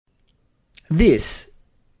This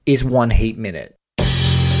is One Heat Minute.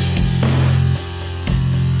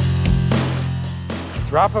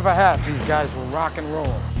 Drop of a hat, these guys will rock and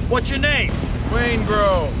roll. What's your name? Wayne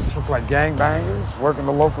Grove. Look like gangbangers, working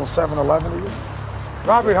the local 7-Eleven to you.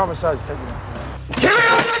 Robbery, homicides, take you. Give me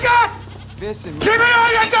all you got! Listen, Give me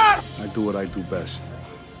all you got! I do what I do best.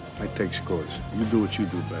 I take scores. You do what you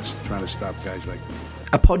do best, trying to stop guys like me.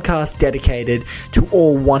 A podcast dedicated to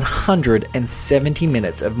all 170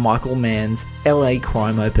 minutes of Michael Mann's LA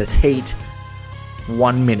crime opus Heat,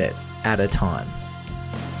 1 minute at a time.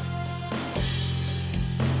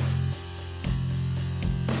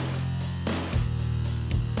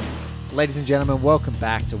 Ladies and gentlemen, welcome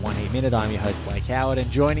back to One Heat Minute. I'm your host, Blake Howard,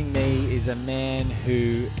 and joining me is a man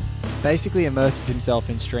who basically immerses himself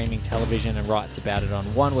in streaming television and writes about it on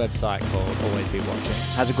one website called Always Be Watching.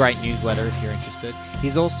 Has a great newsletter if you're interested.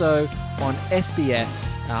 He's also on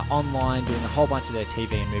SBS online doing a whole bunch of their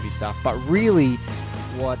TV and movie stuff. But really,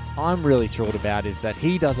 what I'm really thrilled about is that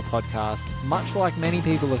he does a podcast, much like many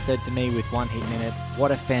people have said to me with One Heat Minute.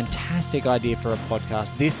 What a fantastic idea for a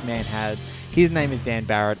podcast this man had. His name is Dan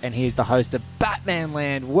Barrett, and he is the host of Batman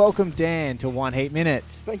Land. Welcome, Dan, to One Heat Minute.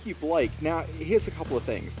 Thank you, Blake. Now, here's a couple of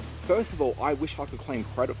things. First of all, I wish I could claim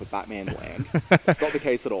credit for Batman Land. It's not the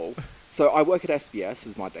case at all. So I work at SBS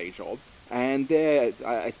as my day job, and there,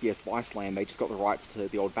 SBS Viceland, they just got the rights to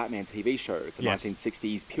the old Batman TV show, the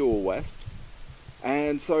 1960s Pure West.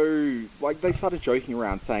 And so, they started joking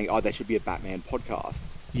around saying, there should be a Batman podcast.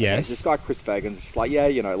 Yes. And this guy, Chris Fagan's just like,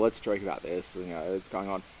 let's joke about this, it's going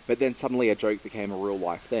on. But then suddenly a joke became a real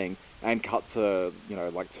life thing, and cut to,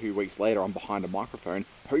 2 weeks later, I'm behind a microphone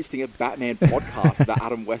hosting a Batman podcast about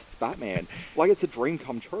Adam West's Batman. It's a dream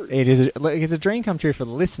come true. It's a dream come true for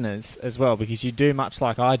the listeners as well, because you do much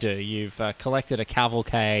like I do. You've collected a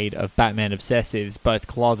cavalcade of Batman obsessives, both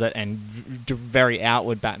closet and very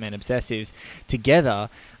outward Batman obsessives, together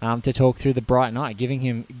to talk through the bright night, giving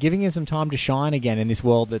him some time to shine again in this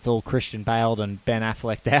world that's all Christian Bale and Ben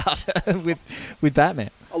Affleck'd out with Batman.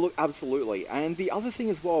 Oh, look, absolutely. And the other thing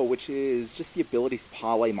as well, which is just the ability to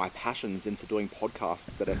parlay my passions into doing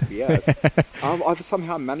podcasts at SBS. I've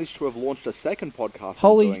somehow managed to have launched a second podcast.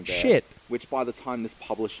 Holy shit. Which by the time this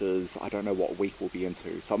publishes, I don't know what week we'll be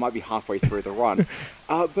into, so I might be halfway through the run.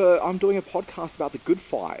 But I'm doing a podcast about The Good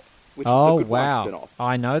Fight, which is The Good Wife spin-off.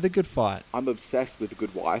 I know The Good Fight. I'm obsessed with The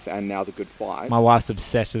Good Wife and now The Good Fight. My wife's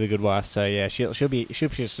obsessed with The Good Wife, so yeah, she'll be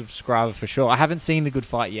a subscriber for sure. I haven't seen The Good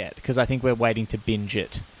Fight yet, because I think we're waiting to binge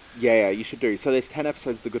it. Yeah, you should do. So there's 10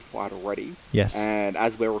 episodes of The Good Fight already. Yes. And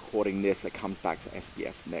as we're recording this, it comes back to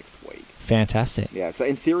SBS next week. Fantastic. Yeah, so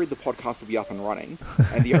in theory, the podcast will be up and running.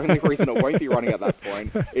 And the only reason it won't be running at that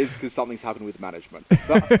point is because something's happened with management.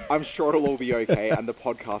 But I'm sure it'll all be okay, and the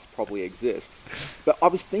podcast probably exists. But I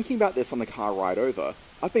was thinking about this on the car ride over.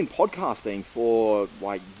 I've been podcasting for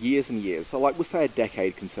years and years. So we'll say a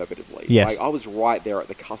decade conservatively. Yes. I was right there at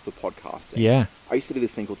the cusp of podcasting. Yeah. I used to do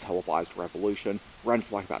this thing called Televised Revolution. Ran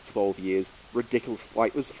for about 12 years. Ridiculous.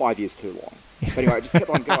 It was 5 years too long. But anyway, I just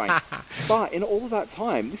kept on going. But in all of that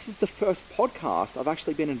time, this is the first podcast I've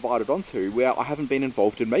actually been invited onto where I haven't been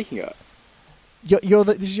involved in making it. This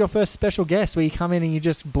is your first special guest where you come in and you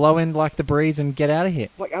just blow in like the breeze and get out of here.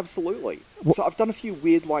 Absolutely. So I've done a few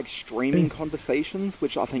weird streaming conversations,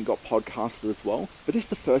 which I think got podcasted as well. But this is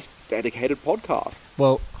the first dedicated podcast.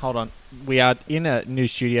 Well, hold on. We are in a new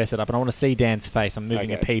studio setup, and I want to see Dan's face. I'm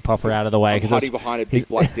moving a pee popper out of the way. I'm hiding behind a big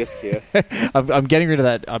black disc here. I'm getting rid of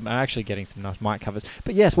that. I'm actually getting some nice mic covers.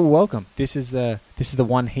 But yes, well, welcome. This is the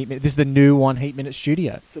One Heat Minute. This is the new One Heat Minute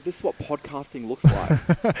studio. So this is what podcasting looks like.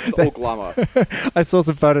 It's all glamour. I saw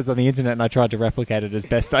some photos on the internet, and I tried to replicate it as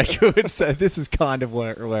best I could. So this is kind of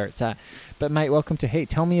where it's at. But mate, welcome to Heat.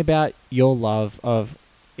 Tell me about your love of,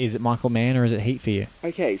 is it Michael Mann or is it Heat for you?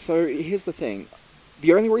 Okay, so here's the thing.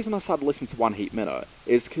 The only reason I started listening to One Heat Minute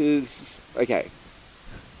is because,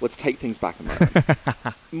 let's take things back a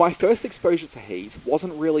moment. My first exposure to Heat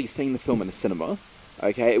wasn't really seeing the film in a cinema.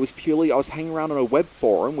 Okay, it was purely, I was hanging around on a web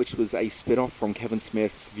forum, which was a spin-off from Kevin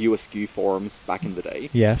Smith's View Askew forums back in the day.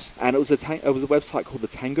 Yes. And it was a website called the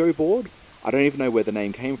Tango Board. I don't even know where the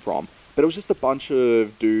name came from. But it was just a bunch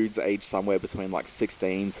of dudes aged somewhere between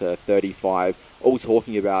 16 to 35, all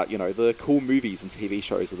talking about, the cool movies and TV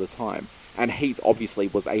shows of the time. And Heat obviously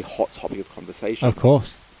was a hot topic of conversation. Of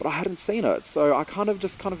course. But I hadn't seen it, so I kind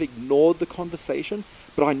of ignored the conversation,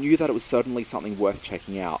 but I knew that it was certainly something worth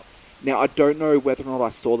checking out. Now, I don't know whether or not I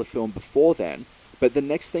saw the film before then, but the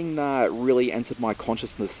next thing that really entered my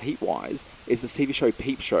consciousness Heat-wise is the TV show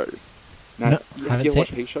Peep Show. Now, have you ever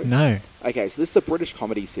watched Peep Show? No. Okay, so this is a British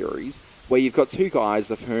comedy series where you've got two guys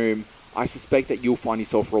of whom I suspect that you'll find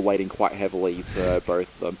yourself relating quite heavily to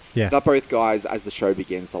both of them. Yeah. They're both guys, as the show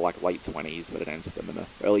begins, they're like late 20s, but it ends with them in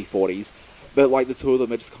the early 40s. But like the two of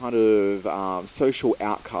them are just kind of social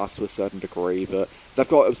outcasts to a certain degree, but they've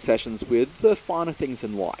got obsessions with the finer things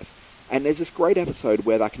in life. And there's this great episode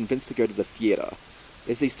where they're convinced to go to the theatre.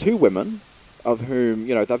 There's these two women, of whom,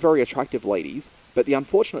 you know, they're very attractive ladies, but the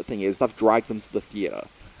unfortunate thing is they've dragged them to the theatre.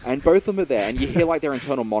 And both of them are there, and you hear like their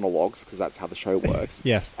internal monologues, because that's how the show works.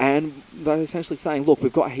 Yes. And they're essentially saying, look,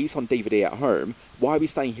 we've got heaps on DVD at home. Why are we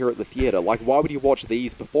staying here at the theatre? Like, why would you watch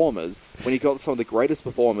these performers when you've got some of the greatest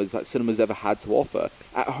performers that cinema's ever had to offer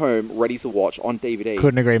at home, ready to watch on DVD?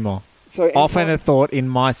 Couldn't agree more. So Often a thought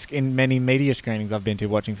in many media screenings I've been to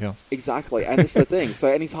watching films. Exactly, and this is the thing. So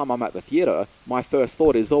anytime I'm at the theatre, my first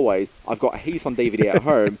thought is always, I've got Heat on DVD at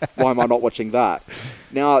home, why am I not watching that?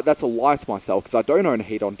 Now, that's a lie to myself, because I don't own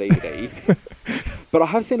Heat on DVD, but I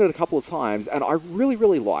have seen it a couple of times, and I really,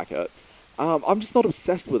 really like it. I'm just not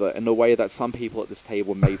obsessed with it in the way that some people at this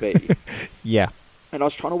table may be. Yeah. And I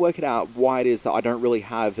was trying to work it out why it is that I don't really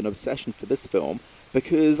have an obsession for this film,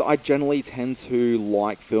 because I generally tend to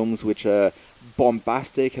like films which are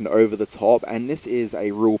bombastic and over the top, and this is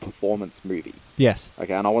a real performance movie. Yes.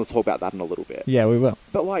 Okay, and I want to talk about that in a little bit. Yeah, we will.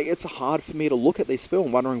 But like, it's hard for me to look at this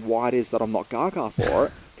film wondering why it is that I'm not gaga for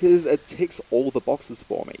it, because it ticks all the boxes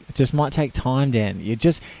for me. It just might take time, Dan. You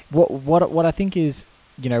just what I think is,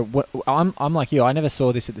 you know, I'm like you. I never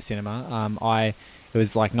saw this at the cinema. It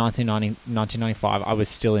was like 1995. I was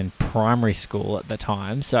still in primary school at the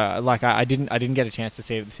time, so like I didn't get a chance to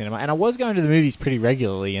see it at the cinema. And I was going to the movies pretty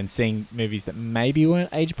regularly and seeing movies that maybe weren't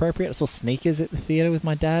age appropriate. I saw Sneakers at the theater with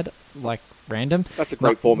my dad, like random. That's a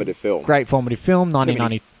great formative film. Great formative film.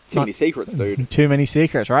 1990. Too many secrets, dude. Too many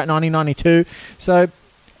secrets, right? 1992. So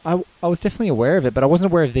I was definitely aware of it, but I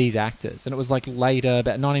wasn't aware of these actors. And it was like later,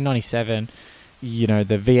 about 1997. You know,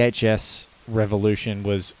 the VHS revolution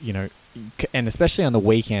was, you know. And especially on the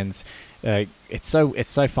weekends, it's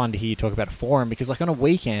so fun to hear you talk about a forum, because like on a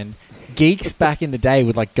weekend, geeks back in the day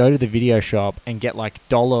would like go to the video shop and get like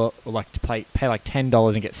pay like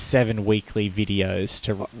 $10 and get 7 weekly videos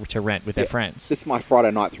to rent with their friends. This is my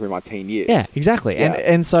Friday night through my teen years. Yeah, exactly. Yeah.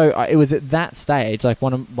 And so it was at that stage, like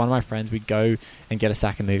one of my friends would go and get a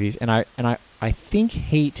stack of movies, and I think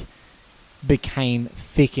Heat became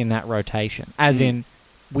thick in that rotation, as in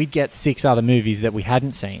we'd get 6 other movies that we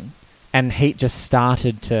hadn't seen. And Heat just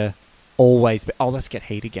started to always be, let's get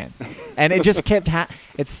Heat again. And it just kept,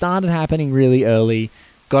 it started happening really early,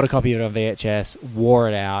 got a copy of it on VHS, wore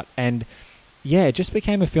it out. And yeah, it just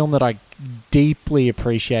became a film that I deeply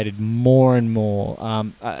appreciated more and more,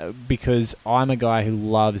 because I'm a guy who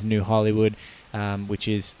loves New Hollywood, which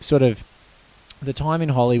is sort of the time in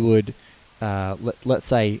Hollywood, let's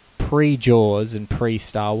say pre-Jaws and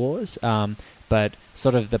pre-Star Wars, but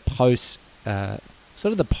sort of the post 50s,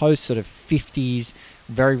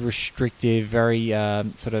 very restrictive, very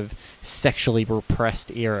sort of sexually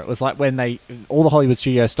repressed era. It was like when all the Hollywood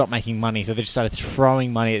studios stopped making money, so they just started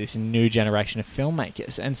throwing money at this new generation of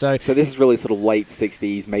filmmakers. And so this is really sort of late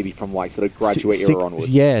 60s, maybe from like sort of Graduate era onwards.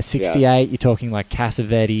 Yeah, 68, yeah. You're talking like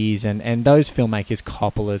Cassavetes and those filmmakers.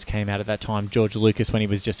 Coppola's came out at that time. George Lucas when he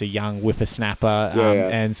was just a young whippersnapper,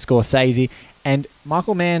 and Scorsese. And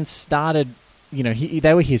Michael Mann started... You know,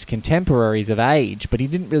 they were his contemporaries of age, but he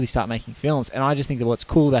didn't really start making films. And I just think that what's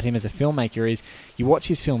cool about him as a filmmaker is you watch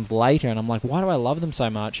his films later, and I'm like, why do I love them so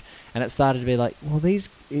much? And it started to be like, well, these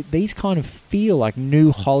kind of feel like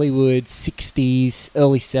new Hollywood, 60s,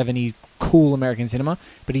 early 70s, cool American cinema,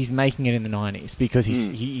 but he's making it in the 90s because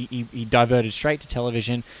he diverted straight to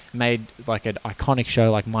television, made like an iconic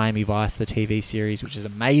show like Miami Vice, the TV series, which is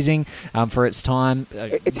amazing for its time.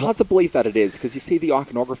 It's hard to believe that it is, because you see the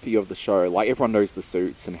iconography of the show, like everyone knows the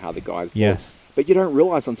suits and how the guys look. But you don't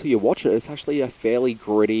realize until you watch it, it's actually a fairly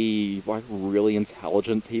gritty, like really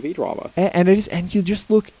intelligent TV drama. And it is, and you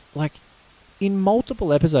just look like in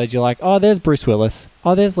multiple episodes, you're like, oh, there's Bruce Willis,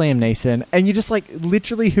 oh, there's Liam Neeson, and you just like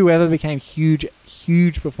literally whoever became huge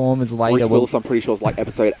performers later. Bruce Willis, I'm pretty sure, is like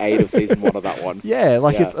episode 8 of season 1 of that one. Yeah,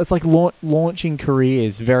 like it's like launching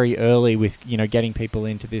careers very early with, you know, getting people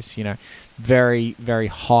into this, you know, very, very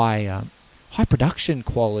high production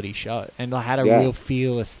quality show, and I had a real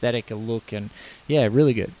feel, aesthetic, a look, and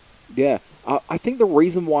really good. Yeah, I think the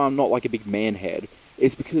reason why I'm not like a big man head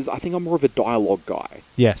is because I think I'm more of a dialogue guy.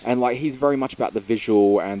 Yes. And like he's very much about the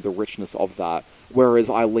visual and the richness of that, whereas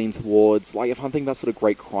I lean towards, like, if I'm thinking about sort of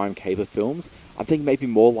great crime caper films, I'm thinking maybe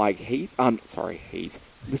more like Heat. Heat.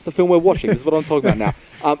 This is the film we're watching. This is what I'm talking about now.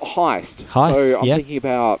 Heist. So I'm thinking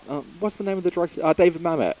about, what's the name of the director? David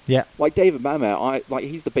Mamet. Yeah. Like David Mamet,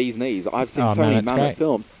 he's the bee's knees. I've seen so many Mamet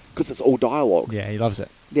films. because it's all dialogue. Yeah, he loves it.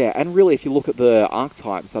 Yeah, and really, if you look at the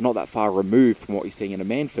archetypes, they're not that far removed from what you're seeing in a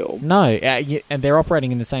man film. No, and they're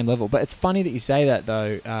operating in the same level. But it's funny that you say that,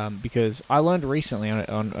 though, because I learned recently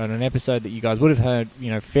on an episode that you guys would have heard,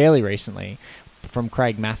 fairly recently, from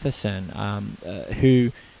Craig Matheson,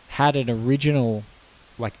 who had an original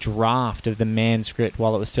draft of the Man script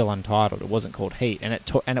while it was still untitled. It wasn't called Heat, and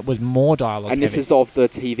it was more dialogue. And this is of the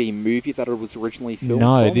TV movie that it was originally filmed.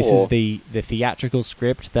 No, from, this is the theatrical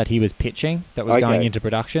script that he was pitching that was going into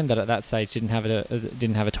production. That at that stage didn't have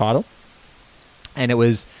a title, and it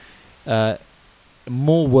was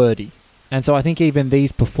more wordy. And so I think even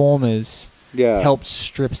these performers helped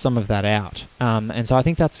strip some of that out. And so I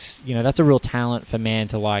think that's a real talent for Man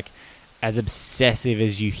to as obsessive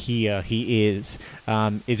as you hear he is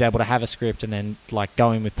able to have a script and then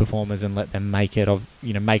go in with performers and let them make it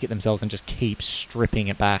themselves and just keep stripping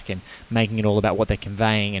it back and making it all about what they're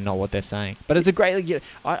conveying and not what they're saying. But it's a great.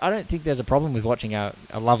 I don't think there's a problem with watching a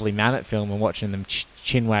lovely Mammoth film and watching them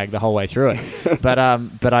chin wag the whole way through it. but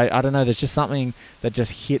I don't know. There's just something that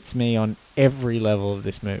just hits me on every level of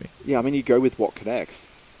this movie. Yeah, I mean, you go with what connects.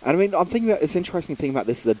 And I mean, I'm thinking about, it's interesting thing about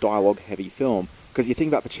this is a dialogue-heavy film, because you think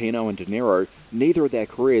about Pacino and De Niro, neither of their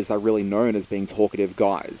careers are really known as being talkative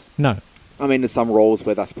guys. No. I mean, there's some roles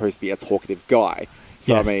where they're supposed to be a talkative guy.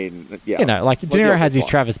 So, yes. I mean, yeah. De Niro has his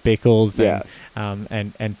Travis Bickles,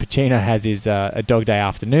 and Pacino has his A Dog Day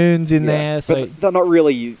Afternoons in there. So but they're not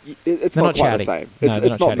really, it's not quite chatty. the same. No,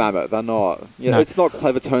 It's not chatty. Mammoth. They're not, No. It's not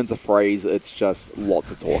clever turns of phrase, it's just lots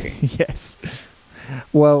of talking. Yes.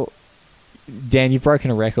 Well, Dan, you've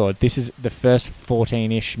broken a record. This is the first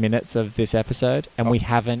 14-ish minutes of this episode, and we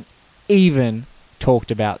haven't even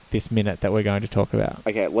talked about this minute that we're going to talk about.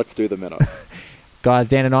 Okay, let's do the minute. Guys,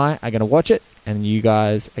 Dan and I are going to watch it, and you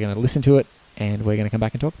guys are going to listen to it, and we're going to come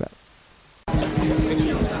back and talk about it.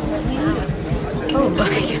 Oh my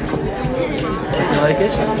God. You like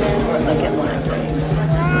it? Look at one.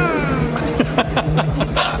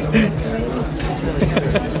 It's really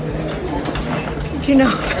good. Did you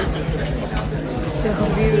know? So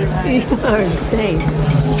beautiful. You are insane.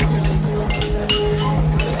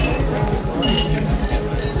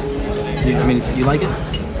 You like it?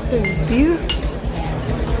 It's beautiful.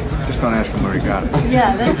 Just don't ask him where he got it.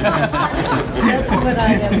 Yeah, that's what I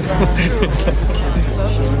have.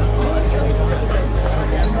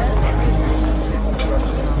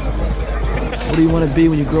 What do you want to be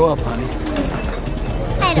when you grow up, honey?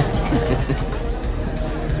 I don't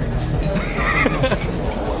know.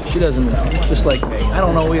 She doesn't know, just like me. I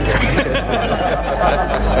don't know either.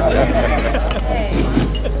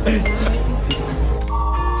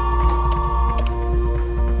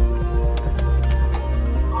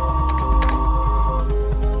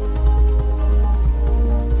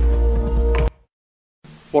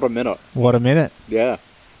 What a minute. What a minute. Yeah.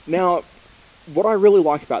 Now, what I really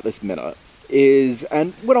like about this minute is,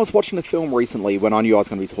 and when I was watching the film recently, when I knew I was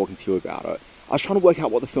going to be talking to you about it, I was trying to work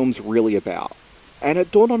out what the film's really about. And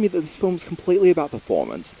it dawned on me that this film's completely about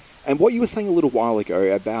performance. And what you were saying a little while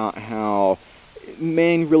ago about how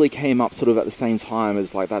Man really came up sort of at the same time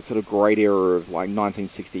as that sort of great era of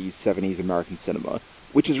 1960s, 70s American cinema,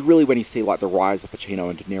 which is really when you see the rise of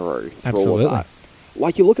Pacino and De Niro through Absolutely. all of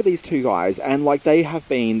that. You look at these two guys, and they have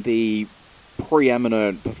been the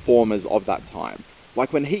preeminent performers of that time.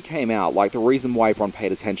 When Heat came out, the reason why everyone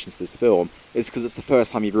paid attention to this film is because it's the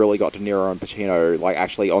first time you've really got De Niro and Pacino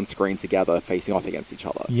actually on screen together, facing off against each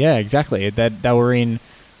other. Yeah, exactly. They were in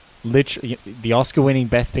literally the Oscar-winning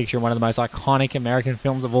Best Picture in one of the most iconic American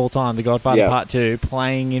films of all time, The Godfather Part 2,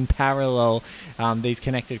 playing in parallel these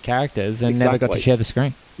connected characters and never got to share the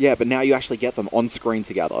screen. Yeah, but now you actually get them on screen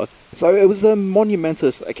together. So it was a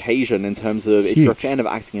monumentous occasion in terms of, if you're a fan of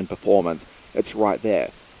acting and performance, it's right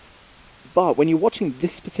there. But when you're watching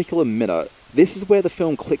this particular minute, this is where the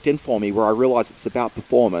film clicked in for me, where I realised it's about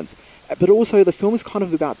performance, but also the film is kind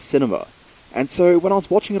of about cinema. And so when I was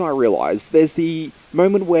watching it, I realised there's the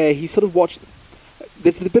moment where he sort of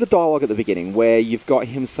there's the bit of dialogue at the beginning where you've got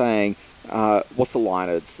him saying, what's the line?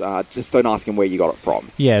 It's just don't ask him where you got it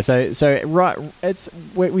from. Yeah, so right, it's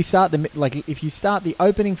we start if you start the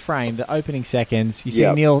opening frame, the opening seconds, you see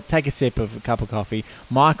Neil take a sip of a cup of coffee.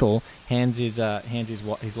 Michael hands his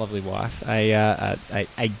lovely wife a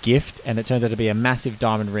gift, and it turns out to be a massive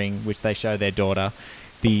diamond ring, which they show their daughter.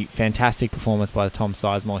 The fantastic performance by Tom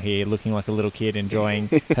Sizemore here, looking like a little kid, enjoying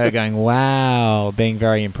her going, wow, being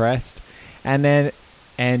very impressed. And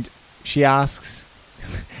she asks,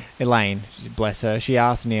 Elaine, bless her, she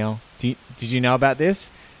asks Neil, did you know about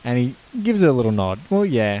this? And he gives her a little nod. Well,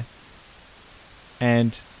 yeah.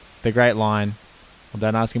 And the great line, well,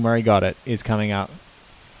 don't ask him where he got it, is coming up.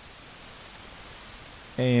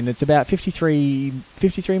 and it's about 53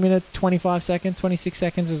 minutes, 25 seconds, 26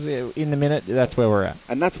 seconds is in the minute. That's where we're at.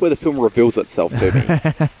 And that's where the film reveals itself to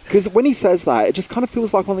me. Because when he says that, it just kind of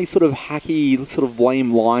feels like one of these sort of hacky, sort of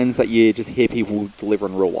lame lines that you just hear people deliver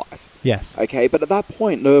in real life. Yes. Okay, but at that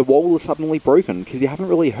point, the wall is suddenly broken because you haven't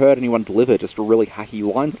really heard anyone deliver just really hacky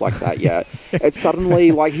lines like that yet. It's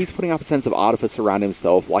suddenly like he's putting up a sense of artifice around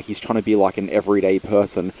himself, like he's trying to be like an everyday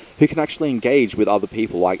person who can actually engage with other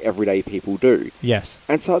people like everyday people do. Yes.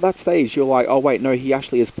 And so at that stage, you're like, oh wait, no, he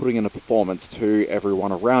actually is putting in a performance to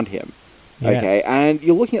everyone around him. Okay, Yes. and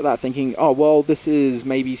you're looking at that thinking, oh, well, this is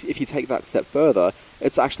maybe, if you take that step further,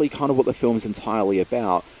 it's actually kind of what the film's entirely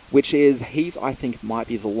about, which is I think, might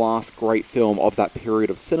be the last great film of that period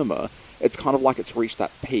of cinema. It's kind of like it's reached that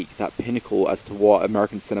peak, that pinnacle as to what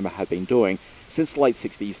American cinema had been doing since the late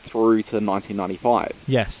 60s through to 1995.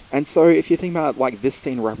 Yes. And so if you think about like this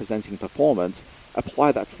scene representing performance,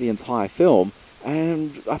 apply that to the entire film,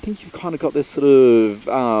 and I think you've kind of got this sort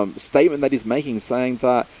of statement that he's making saying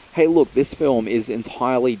that, hey, look, this film is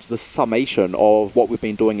entirely the summation of what we've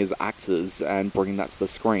been doing as actors and bringing that to the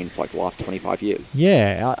screen for like the last 25 years.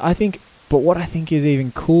 Yeah, I think, but what I think is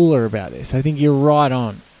even cooler about this, I think you're right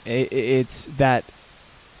on. It's that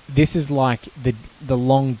this is like the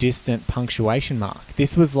long distant punctuation mark.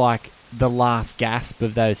 This was like the last gasp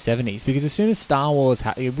of those 70s, because as soon as Star Wars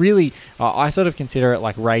it really I sort of consider it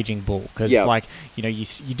like Raging Bull, because like, you know, you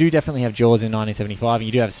do definitely have Jaws in 1975 and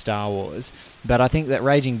you do have Star Wars, but I think that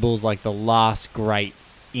Raging Bull's like the last great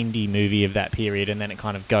indie movie of that period, and then it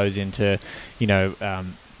kind of goes into, you know,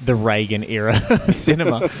 the Reagan era of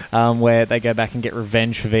cinema, where they go back and get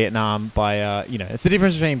revenge for Vietnam by, you know, it's the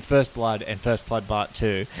difference between First Blood and First Blood Part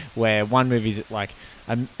 2, where one movie's like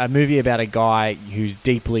a movie about a guy who's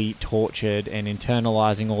deeply tortured and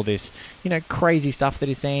internalizing all this, you know, crazy stuff that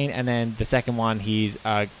he's seen, and then the second one, he's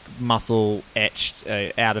muscle etched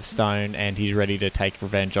out of stone, and he's ready to take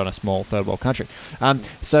revenge on a small third world country.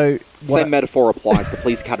 So same metaphor applies to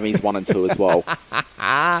Police Academies 1 and 2 as well.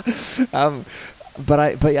 But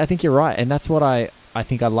I think you're right, and that's what I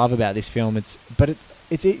think I love about this film. It's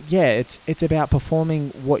about performing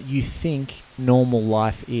what you think normal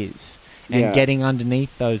life is, and getting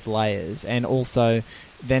underneath those layers, and also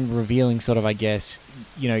then revealing sort of, I guess,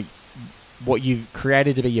 you know, what you've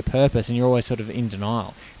created to be your purpose, and you're always sort of in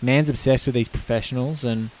denial. Man's obsessed with these professionals,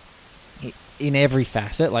 and in every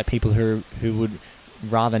facet, like people who would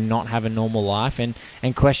rather not have a normal life, and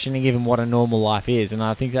questioning even what a normal life is. And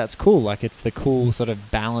I think that's cool. Like, it's the cool sort of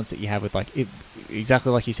balance that you have with, like,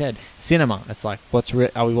 exactly like you said, cinema. It's like,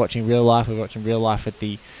 are we watching real life? Are we watching real life with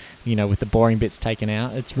the, you know, with the boring bits taken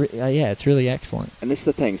out? It's it's really excellent. And this is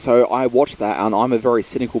the thing. So I watched that, and I'm a very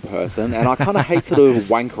cynical person, and I kind of hate sort of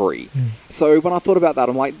wankery. So when I thought about that,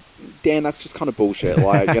 I'm like, Dan, that's just kind of bullshit.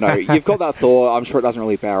 Like, you know, you've got that thought. I'm sure it doesn't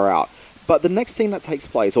really bear out. But the next scene that takes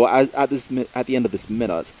place, or at the end of this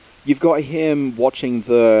minute, you've got him watching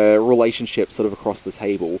the relationship sort of across the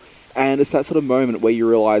table. And it's that sort of moment where you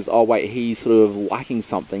realise, oh wait, he's sort of lacking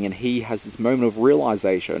something, and he has this moment of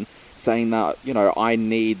realisation saying that, you know, I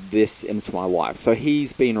need this into my life. So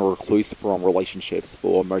he's been a recluse from relationships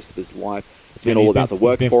for most of his life. It's been all about the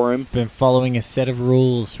work for him. Been following a set of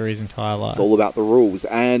rules for his entire life. It's all about the rules.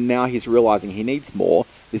 And now he's realising he needs more.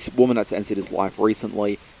 This woman that's entered his life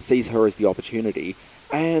recently sees her as the opportunity.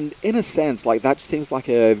 And in a sense, like, that seems like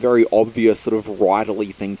a very obvious sort of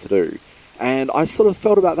writerly thing to do. And I sort of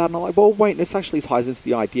felt about that, and I'm like, well, wait, this actually ties into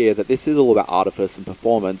the idea that this is all about artifice and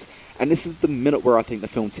performance, and this is the minute where I think the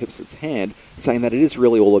film tips its hand, saying that it is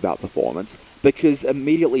really all about performance, because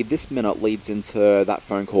immediately this minute leads into that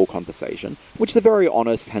phone call conversation, which is a very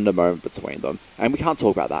honest, tender moment between them, and we can't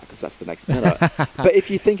talk about that, because that's the next minute. But if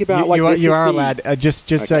you think about, you are allowed, just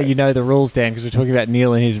so you know the rules, Dan, because we're talking about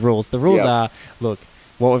Neil and his rules. The rules are, look,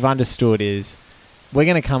 what we've understood is, we're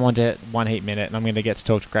going to come on to One Heat Minute, and I'm going to get to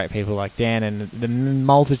talk to great people like Dan and the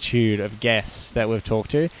multitude of guests that we've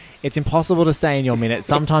talked to. It's impossible to stay in your minute.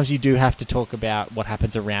 Sometimes you do have to talk about what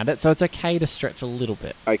happens around it, so it's okay to stretch a little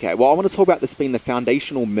bit. Okay, well, I want to talk about this being the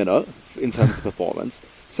foundational minute in terms of performance.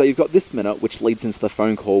 So you've got this minute, which leads into the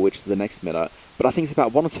phone call, which is the next minute. But I think it's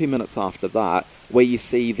about 1 or 2 minutes after that, where you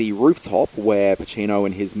see the rooftop where Pacino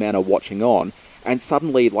and his men are watching on. And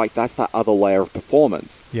suddenly, like, that's that other layer of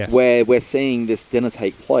performance. Yes. Where we're seeing this dinner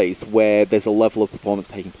take place, where there's a level of performance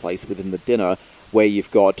taking place within the dinner, where you've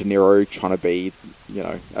got De Niro trying to be, you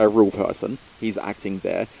know, a real person. He's acting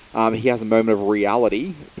there. He has a moment of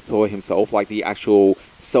reality for himself, like the actual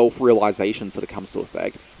self-realization sort of comes to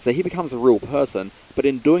effect. So he becomes a real person, but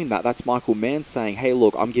in doing that, that's Michael Mann saying, hey,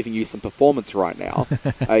 look, I'm giving you some performance right now.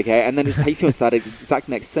 Okay, and then it takes you into that exact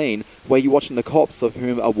next scene where you're watching the cops of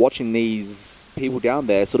whom are watching these people down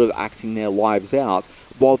there sort of acting their lives out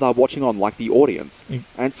while they're watching on, like, the audience.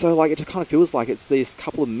 And so, like, it just kind of feels like it's these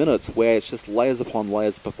couple of minutes where it's just layers upon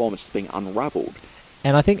layers of performance just being unraveled.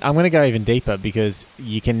 And I think I'm going to go even deeper because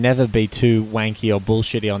you can never be too wanky or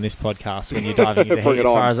bullshitty on this podcast when you're diving into heat,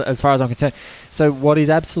 as far as I'm concerned. So what is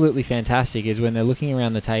absolutely fantastic is when they're looking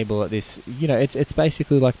around the table at this, it's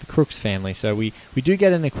basically like the Crooks family. So we do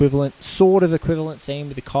get an sort of equivalent scene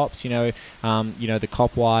with the cops. The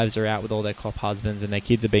cop wives are out with all their cop husbands and their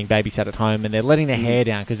kids are being babysat at home and they're letting their hair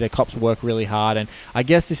down because their cops work really hard. And I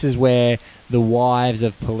guess this is where the wives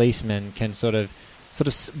of policemen can sort of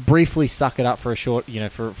briefly suck it up for a short,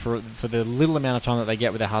 for the little amount of time that they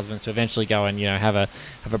get with their husbands to eventually go and, have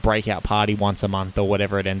a breakout party once a month or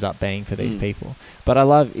whatever it ends up being for these people. But I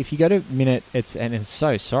love, if you go to minute, and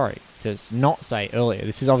so sorry to not say earlier,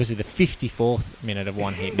 this is obviously the 54th minute of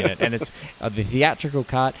One Heat Minute, and it's the theatrical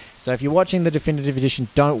cut. So if you're watching the definitive edition,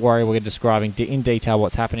 don't worry, we're describing in detail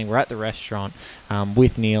what's happening. We're at the restaurant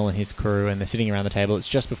with Neil and his crew, and they're sitting around the table. It's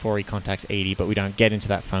just before he contacts Edie, but we don't get into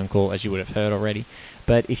that phone call, as you would have heard already.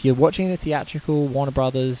 But if you're watching the theatrical Warner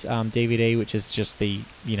Brothers DVD, which is just the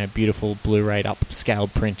beautiful Blu-ray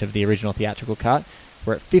upscaled print of the original theatrical cut,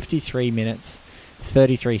 we're at 53 minutes,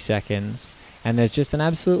 33 seconds, and there's just an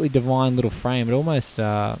absolutely divine little frame.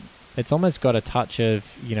 It's almost got a touch of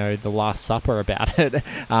the Last Supper about it,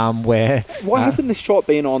 where why hasn't this shot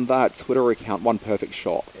been on that Twitter account? One Perfect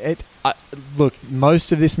Shot. Look,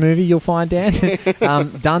 most of this movie you'll find, Dan.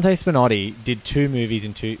 Dante Spinotti did 2 movies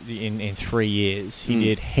in 3 years. He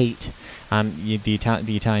did Heat, the Italian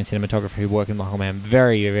cinematographer who worked with Michael Mann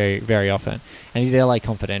very, very, very often, and he did LA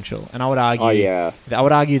Confidential. And I would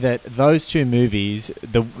argue, that those 2 movies,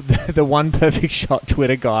 the One Perfect Shot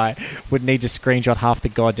Twitter guy would need to screenshot half the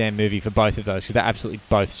goddamn movie for both of those because they're absolutely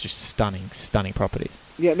both just stunning properties.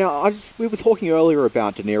 Yeah, now, we were talking earlier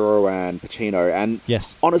about De Niro and Pacino, and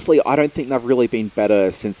yes, honestly, I don't think they've really been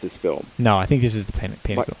better since this film. No, I think this is the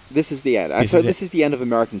pinnacle. This is the end. And this is the end of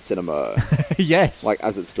American cinema. Yes. Like,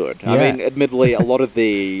 as it stood. Yeah. I mean, admittedly, a lot of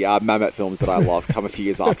the Mamet films that I love come a few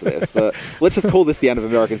years after this, but let's just call this the end of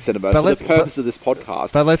American cinema for the purpose of this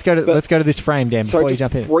podcast. But let's go to this frame, Dan, before you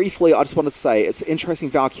jump in. Briefly, I just wanted to say, it's interesting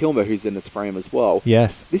Val Kilmer, who's in this frame as well.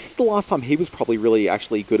 Yes. This is the last time he was probably really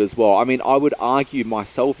actually good as well. I mean, I would argue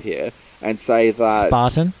myself here and say that...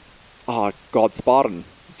 Spartan? Oh, God, Spartan.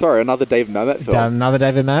 Sorry, another David Mamet film. Another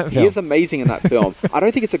David Mamet film. He is amazing in that film. I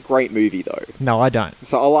don't think it's a great movie, though. No, I don't.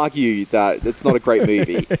 So I'll argue that it's not a great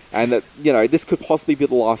movie, and that, this could possibly be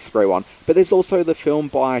the last great one. But there's also the film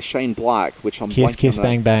by Shane Black, which I'm Kiss Kiss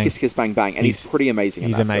Bang Bang. Kiss Kiss Bang Bang, and he's pretty amazing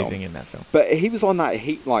in that film. He's amazing in that film. But he was on that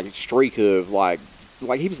streak of,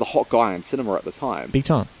 he was the hot guy in cinema at the time. Big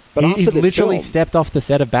time. But he's literally stepped off the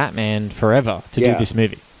set of Batman forever to do this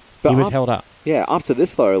movie. But he was held up. Yeah, after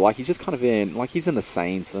this, though, he's just kind of he's in The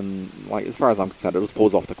Saints, and, as far as I'm concerned, it just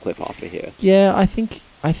falls off the cliff after here. Yeah, I think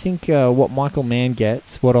what Michael Mann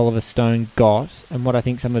gets, what Oliver Stone got, and what I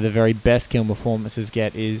think some of the very best Kilmer performances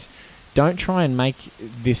get is, don't try and make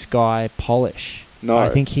this guy polish. No. I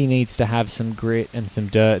think he needs to have some grit and some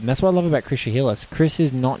dirt, and that's what I love about Chris Shihelis. Chris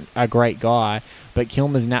is not a great guy, but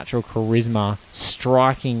Kilmer's natural charisma,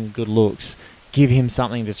 striking good looks, give him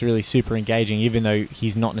something that's really super engaging, even though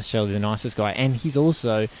he's not necessarily the nicest guy. And he's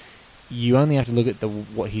also, you only have to look at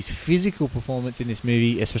what his physical performance in this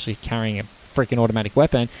movie, especially carrying a freaking automatic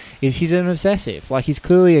weapon, is he's an obsessive. He's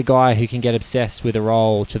clearly a guy who can get obsessed with a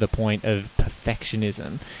role to the point of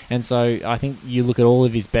perfectionism. And so I think you look at all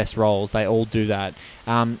of his best roles, they all do that.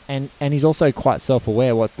 And he's also quite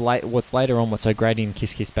self-aware. What's later on, what's so great in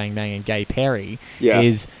Kiss Kiss Bang Bang and Gay Perry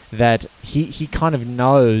is that he kind of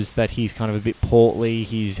knows that he's kind of a bit portly,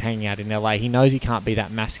 he's hanging out in LA, he knows he can't be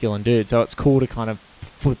that masculine dude, so it's cool to kind of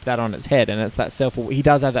flip that on its head, and it's that he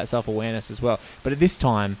does have that self-awareness as well. But at this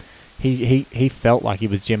time, he felt like he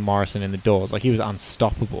was Jim Morrison in The Doors. He was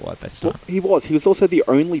unstoppable at this time. Well, he was also the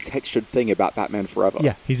only textured thing about Batman Forever.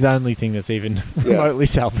 Yeah, he's the only thing that's even remotely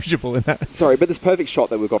salvageable in that. Sorry, but this perfect shot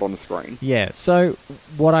that we've got on the screen. Yeah, so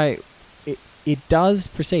it does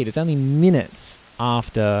proceed. It's only minutes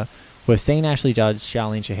after we've seen Ashley Judd,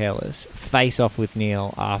 Charlene Shihelis, face off with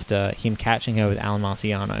Neil after him catching her with Alan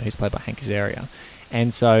Marciano, who's played by Hank Azaria.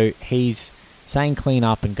 And so he's saying clean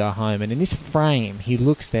up and go home. And in this frame, he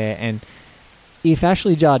looks there, and if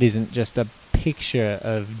Ashley Judd isn't just a picture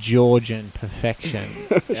of Georgian perfection,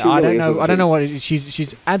 I don't know what it is.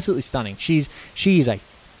 She's absolutely stunning. She is a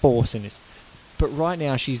force in this. But right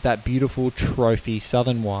now, she's that beautiful trophy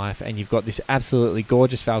Southern wife, and you've got this absolutely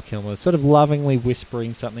gorgeous Val Kilmer, sort of lovingly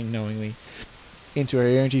whispering something knowingly into her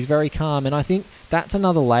ear, and she's very calm. And I think that's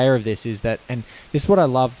another layer of this, is that, and this is what I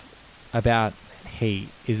love about Heat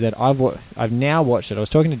is that I've now watched it. I was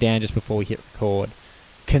talking to Dan just before we hit record,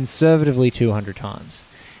 conservatively 200 times.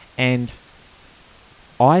 And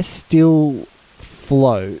I still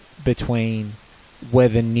float between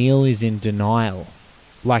whether Neil is in denial,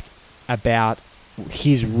 like about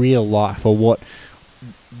his real life or what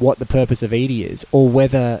the purpose of Edie is, or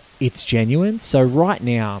whether it's genuine. So right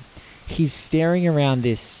now, he's staring around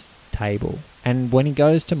this table, and when he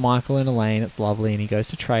goes to Michael and Elaine, it's lovely, and he goes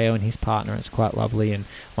to Trejo and his partner, it's quite lovely, and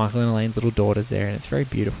Michael and Elaine's little daughter's there, and it's very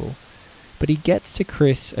beautiful. But he gets to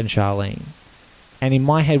Chris and Charlene, and in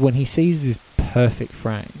my head, when he sees this perfect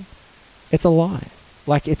frame, it's a lie.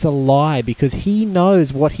 Like, it's a lie, because he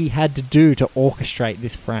knows what he had to do to orchestrate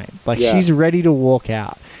this frame. Like, she's ready to walk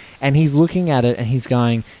out, and he's looking at it, and he's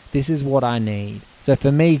going, this is what I need. So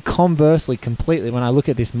for me, conversely, completely, when I look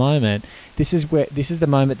at this moment, this is the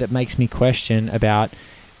moment that makes me question about,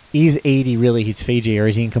 is Edie really his Fiji, or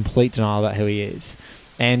is he in complete denial about who he is?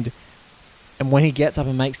 And when he gets up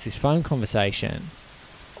and makes this phone conversation,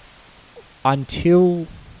 until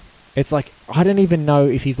it's like, I don't even know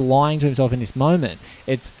if he's lying to himself in this moment.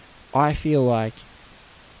 I feel like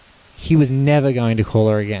he was never going to call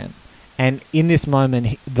her again. And in this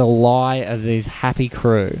moment, the lie of this happy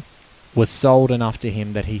crew was sold enough to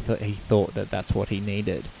him that he thought that that's what he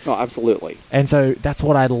needed. Oh, absolutely. And so that's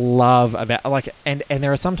what I love about, like, and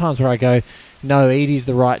there are some times where I go, no, Edie's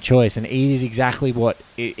the right choice, and Edie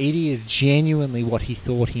is genuinely what he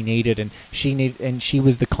thought he needed, and she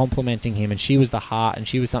was the complimenting him, and she was the heart, and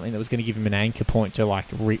she was something that was going to give him an anchor point to, like,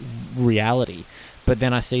 reality. But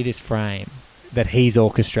then I see this frame that he's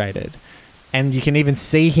orchestrated, and you can even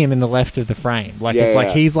see him in the left of the frame. Like,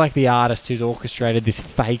 he's like the artist who's orchestrated this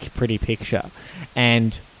fake pretty picture.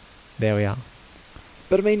 And there we are.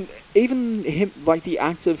 But I mean, even him, like the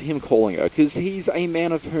act of him calling her, because he's a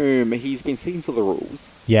man of whom he's been sticking to the rules.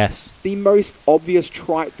 Yes. The most obvious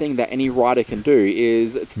trite thing that any writer can do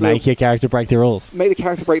is make your character break the rules. Make the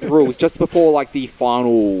character break the rules just before, like, the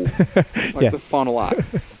final, the final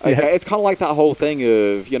act. Okay, Yes. It's kind of like that whole thing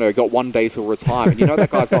of, got 1 day till retirement. You know that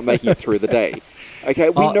guy's not making it through the day. Okay,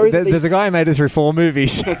 we know that there's a guy who made it through 4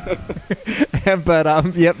 movies. But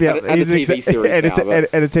yep. And a TV series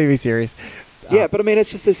and a TV series. Yeah, but I mean,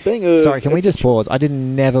 it's just this thing of... Sorry, can we just pause? I did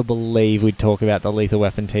never believe we'd talk about the Lethal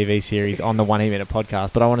Weapon TV series on the 1 Minute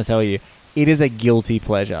podcast, but I want to tell you, it is a guilty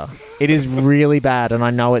pleasure. It is really bad, and I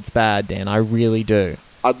know it's bad, Dan. I really do.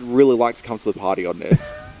 I'd really like to come to the party on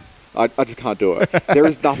this. I just can't do it. There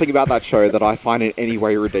is nothing about that show that I find in any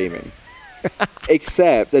way redeeming.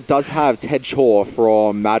 Except it does have Ted Chaw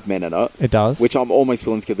from Mad Men in it. It does. Which I'm almost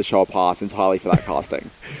willing to give the show a pass entirely for that casting.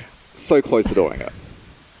 So close to doing it.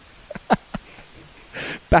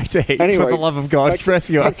 Back to Heat, anyway, for the love of God.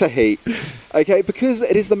 Back to Heat. Okay, because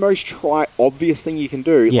it is the most obvious thing you can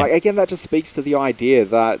do. Yeah. Like, again, that just speaks to the idea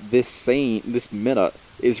that this scene, this minute,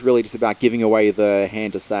 is really just about giving away the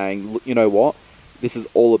hand to saying, you know what? This is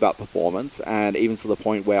all about performance, and even to the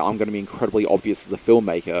point where I'm going to be incredibly obvious as a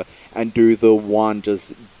filmmaker and do the one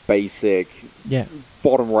just basic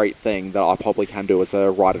bottom rate thing that I probably can do as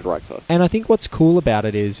a writer-director. And I think what's cool about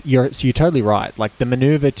it is, you're totally right. Like, the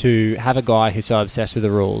maneuver to have a guy who's so obsessed with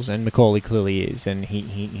the rules, and Macaulay clearly is, and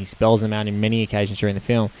he spells them out in many occasions during the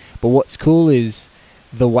film. But what's cool is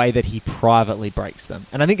the way that he privately breaks them.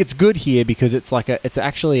 And I think it's good here because it's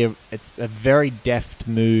a very deft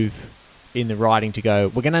move in the writing to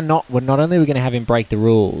go, not only are we going to have him break the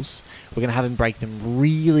rules, we're going to have him break them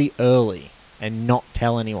really early and not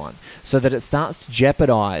tell anyone, so that it starts to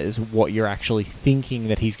jeopardize what you're actually thinking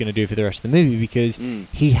that he's going to do for the rest of the movie, because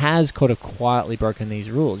he has kind of quietly broken these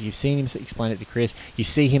rules. You've seen him explain it to Chris. You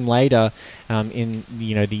see him later in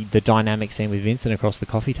the dynamic scene with Vincent across the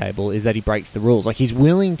coffee table, is that he breaks the rules. Like, he's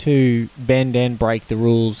willing to bend and break the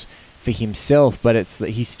rules for himself, but it's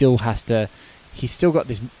that he's still got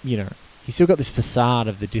this, he's still got this facade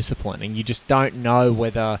of the discipline, and you just don't know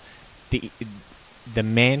whether the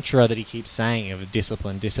mantra that he keeps saying of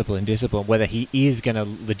discipline, discipline, discipline, whether he is going to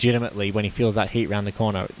legitimately, when he feels that heat around the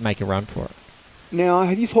corner, make a run for it. Now,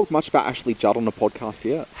 have you talked much about Ashley Judd on the podcast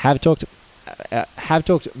yet? Have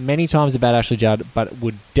talked many times about Ashley Judd, but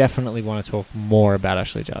would definitely want to talk more about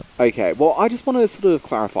Ashley Judd. Okay, well, I just want to sort of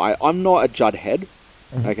clarify. I'm not a Judd head.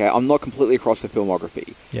 Mm-hmm. Okay, I'm not completely across her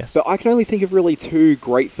filmography. Yes. But I can only think of really 2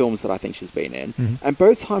 great films that I think she's been in. Mm-hmm. And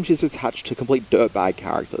both times she's attached to complete dirtbag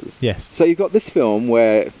characters. Yes. So you've got this film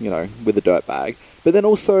where, with the dirtbag, but then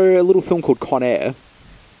also a little film called Con Air.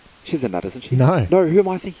 She's in that, isn't she? No. No, who am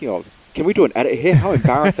I thinking of? Can we do an edit here? How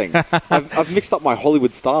embarrassing. I've mixed up my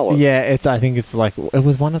Hollywood stylist. Yeah, I think it's like, it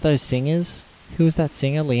was one of those singers. Who was that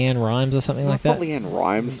singer? Leanne Rimes or something No, like it's that? not Leanne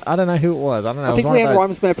Rimes. I don't know who it was. I don't know. I think Leanne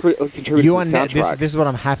Rimes may have contributed to the soundtrack. This is what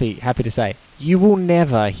I'm happy to say. You will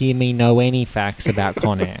never hear me know any facts about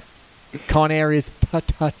Con Air. Con Air is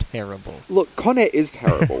terrible. Look, Con Air is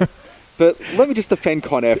terrible. But let me just defend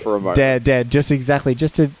Con Air for a moment. Dad, just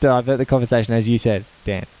to divert the conversation, as you said,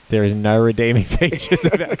 Dan, there is no redeeming features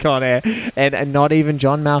about Con Air. And not even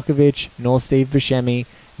John Malkovich, nor Steve Buscemi,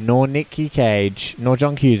 nor Nicky Cage, nor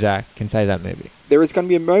John Cusack can say that movie. There is going to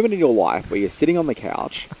be a moment in your life where you're sitting on the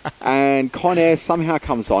couch and Con Air somehow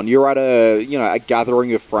comes on. You're at a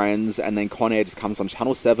gathering of friends, and then Con Air just comes on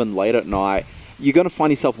Channel 7 late at night. You're going to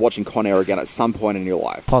find yourself watching Con Air again at some point in your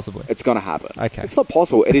life. Possibly. It's going to happen. Okay. It's not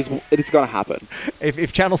possible. It is going to happen.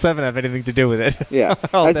 If Channel 7 have anything to do with it. Yeah.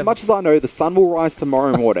 Much as I know the sun will rise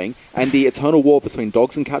tomorrow morning and the eternal war between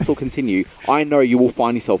dogs and cats will continue, I know you will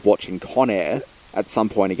find yourself watching Con Air at some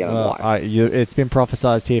point again in life. It's been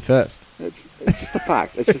prophesized here first. It's just a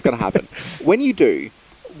fact. It's just going to happen. When you do,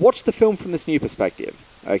 watch the film from this new perspective,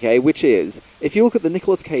 okay? Which is, if you look at the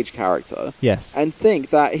Nicolas Cage character, Yes. and think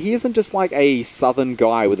that he isn't just like a southern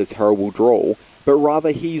guy with a terrible drawl, but rather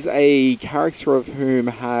he's a character of whom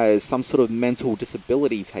has some sort of mental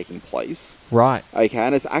disability taking place. Right. Okay,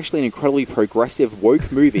 and it's actually an incredibly progressive,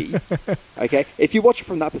 woke movie. Okay, if you watch it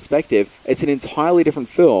from that perspective, it's an entirely different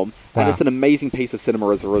film, and Wow. it's an amazing piece of cinema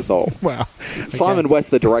as a result. Wow. Simon West,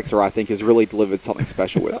 the director, I think, has really delivered something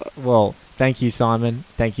special with it. Well, thank you, Simon.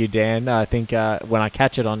 Thank you, Dan. I think when I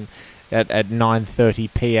catch it at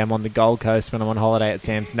 9:30 p.m. on the Gold Coast when I'm on holiday at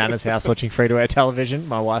Sam's Nana's house watching free-to-air television,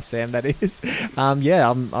 my wife Sam, that is.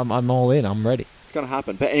 I'm all in. I'm ready. It's going to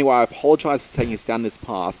happen. But anyway, I apologise for taking us down this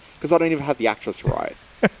path because I don't even have the actress right.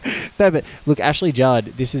 No, but look, Ashley Judd.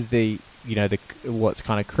 This is what's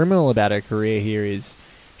kind of criminal about her career here is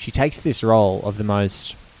she takes this role of the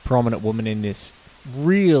most prominent woman in this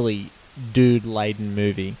really dude-laden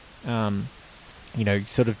movie.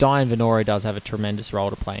 Sort of Diane Venora does have a tremendous role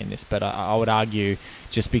to play in this, but I would argue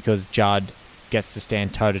just because Judd gets to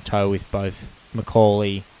stand toe-to-toe with both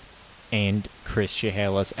Macaulay and Chris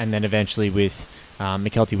Shiherlis, and then eventually with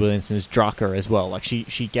McKelty Williamson's Drucker as well. Like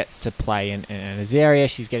she gets to play in Azaria.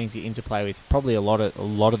 She's getting to interplay with probably a lot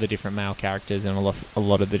of the different male characters and a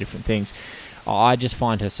lot of the different things. I just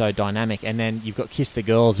find her so dynamic. And then you've got Kiss the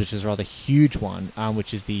Girls, which is a rather huge one,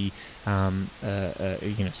 which is the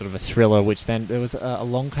sort of a thriller. Which then there was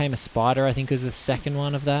Along Came a Spider, I think, was the second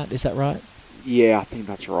one of that. Is that right? Yeah, I think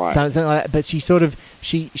that's right. Something like that. But she sort of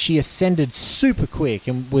she ascended super quick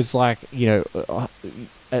and was like a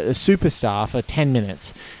superstar for 10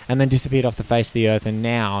 minutes and then disappeared off the face of the earth. And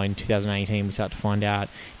now in 2018 we start to find out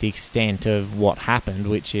the extent of what happened,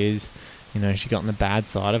 which is she got on the bad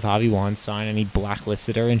side of Harvey Weinstein and he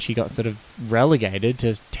blacklisted her and she got sort of relegated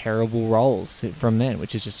to terrible roles from then,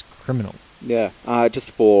 which is just criminal. Yeah,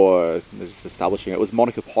 just establishing it was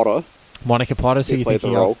Monica Potter. Monica Potter, so you played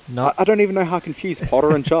think the role. No. I don't even know how confused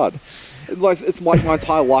Potter and Judd. It's like my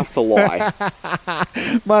entire life's a lie.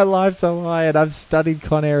 My life's a lie, and I've studied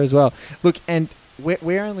Con Air as well. Look, and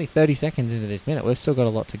we're only 30 seconds into this minute. We've still got a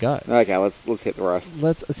lot to go. Okay, let's hit the rest.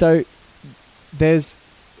 So there's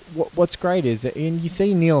what's great is that, and you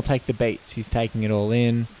see Neil take the beats. He's taking it all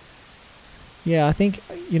in. Yeah, I think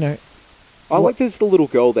I like there's the little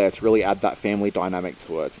girl there to really add that family dynamic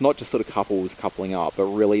to it. It's not just sort of couples coupling up, but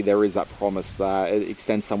really there is that promise that it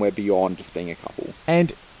extends somewhere beyond just being a couple.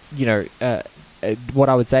 And, what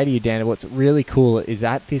I would say to you, Dan, what's really cool is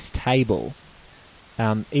at this table,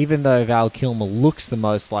 even though Val Kilmer looks the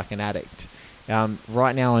most like an addict,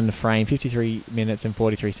 right now in the frame, 53 minutes and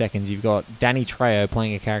 43 seconds, you've got Danny Trejo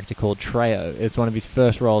playing a character called Trejo. It's one of his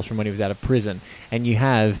first roles from when he was out of prison. And you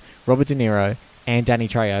have Robert De Niro and Danny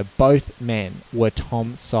Trejo, both men were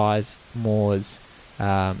Tom Sizemore's,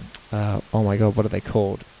 oh my God, what are they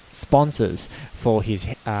called? Sponsors for his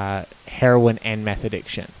heroin and meth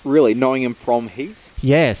addiction. Really? Knowing him from his?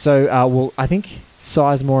 Yeah, so, I think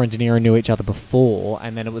Sizemore and De Niro knew each other before,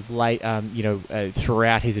 and then it was late,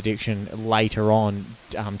 throughout his addiction, later on,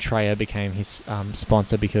 Trejo became his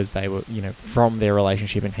sponsor because they were, from their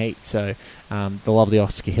relationship in Heat. So the lovely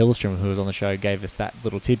Oscar Hillstrom, who was on the show, gave us that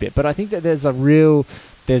little tidbit. But I think that there's that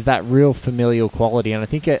real familial quality, and I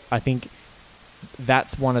think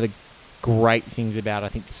that's one of the great things about, I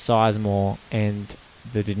think, the Sizemore and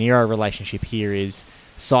the De Niro relationship here is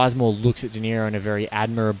Sizemore looks at De Niro in a very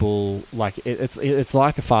admirable, like it's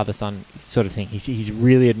like a father-son sort of thing. He's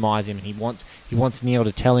really admires him, and he wants Neil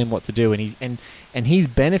to tell him what to do, and he's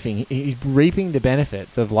benefiting, he's reaping the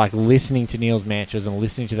benefits of like listening to Neil's mantras and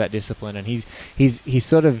listening to that discipline, and he's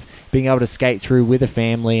sort of being able to skate through with a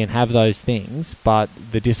family and have those things, but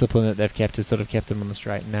the discipline that they've kept has sort of kept him on the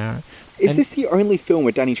straight and narrow. Is this the only film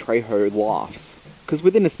where Danny Trejo laughs? Because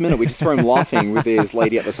within this minute, we just throw him laughing with his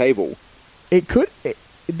lady at the table.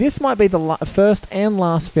 This might be the first and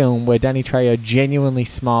last film where Danny Trejo genuinely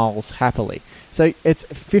smiles happily. So it's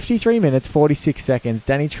 53 minutes, 46 seconds.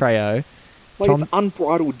 Danny Trejo. It's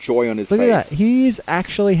unbridled joy on his face. Look at that. He is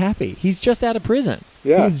actually happy. He's just out of prison.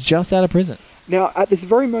 Yeah. He's just out of prison. Now, at this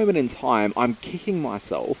very moment in time, I'm kicking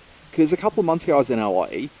myself because a couple of months ago I was in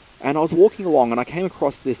LA and I was walking along and I came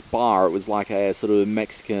across this bar. It was like a sort of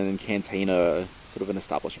Mexican cantina sort of an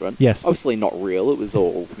establishment. Yes. Obviously not real. It was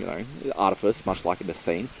all, artifice, much like in the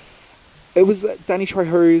scene. It was Danny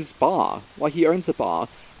Trejo's bar. Like, he owns a bar.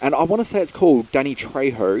 And I want to say it's called Danny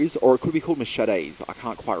Trejo's, or it could be called Machete's. I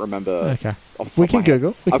can't quite remember. Okay. Off the We top of can my head.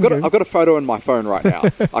 Google. I've got a photo in my phone right now.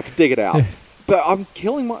 I can dig it out. But I'm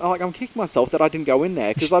kicking myself that I didn't go in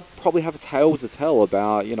there because I'd probably have tales to tell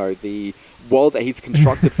about, the world that he's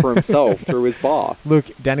constructed for himself through his bar. Look,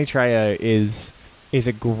 Danny Trejo is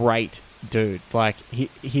a great dude. Like,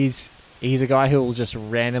 he's a guy who will just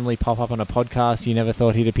randomly pop up on a podcast you never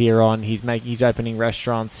thought he'd appear on. He's opening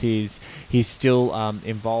restaurants. He's still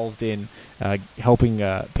involved in helping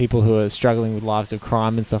people who are struggling with lives of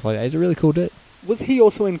crime and stuff like that. He's a really cool dude. Was he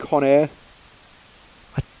also in Con Air?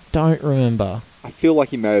 Don't remember. I feel like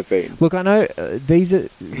he may have been. Look, I know these are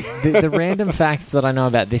the random facts that I know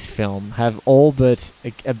about this film have all but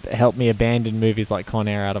helped me abandon movies like Con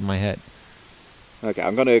Air out of my head. Okay,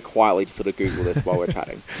 I'm going to quietly just sort of Google this while we're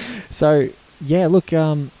chatting. So yeah, look,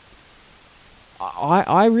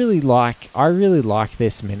 I really like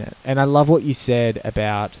this minute, and I love what you said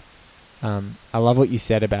about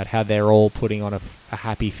how they're all putting on a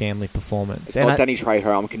happy family performance. It's not Danny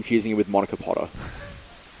Trejo. I'm confusing it with Monica Potter.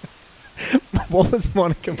 What was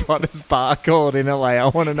Monica Potter's bar called in LA? I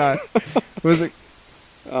want to know. Was it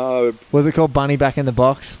called Bunny Back in the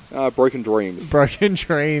Box? Broken Dreams. Broken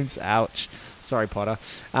Dreams. Ouch. Sorry, Potter.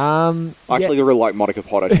 I actually really like Monica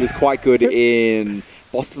Potter. She was quite good in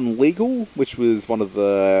Boston Legal, which was one of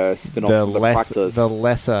the spin-offs from The Practice. The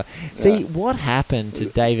Lesser. See, what happened to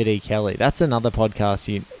David E. Kelly? That's another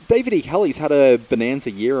podcast. David E. Kelly's had a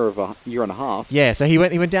bonanza year and a half. Yeah, so he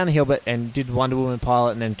went down the hill and did Wonder Woman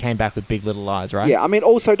pilot and then came back with Big Little Lies, right? Yeah, I mean,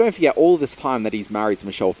 also, don't forget all this time that he's married to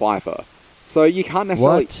Michelle Pfeiffer. So you can't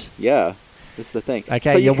necessarily... What? Yeah. This is the thing.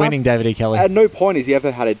 Okay, so you're winning, David E. Kelly. At no point has he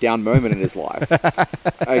ever had a down moment in his life.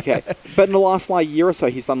 Okay. But in the last year or so,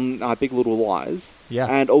 he's done Big Little Lies. Yeah.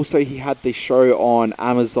 And also he had this show on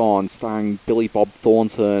Amazon starring Billy Bob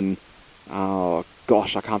Thornton. Oh,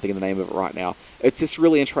 gosh, I can't think of the name of it right now. It's this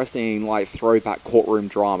really interesting, throwback courtroom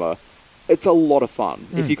drama. It's a lot of fun.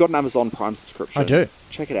 If you've got an Amazon Prime subscription... I do.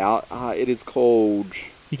 Check it out. It is called...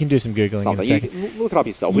 You can do some Googling in a second. You can look it up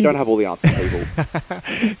yourself. We don't have all the answers, people.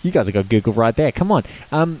 You guys have got Google right there. Come on.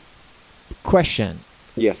 Question.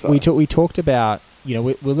 Yes, sir. We talked about,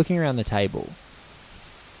 we're looking around the table.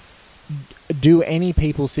 Do any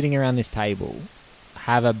people sitting around this table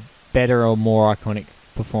have a better or more iconic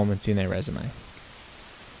performance in their resume?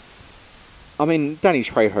 I mean, Danny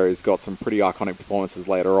Trejo's got some pretty iconic performances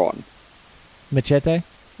later on. Machete?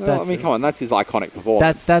 Well, come on, that's his iconic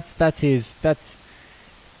performance. That's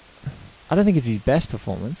I don't think it's his best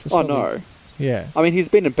performance. No. Yeah. I mean, he's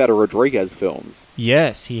been in better Rodriguez films.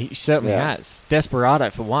 Yes, he certainly has. Desperado,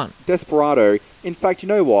 for one. Desperado. In fact, you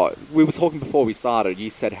know what? We were talking before we started. You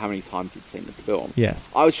said how many times you'd seen this film. Yes.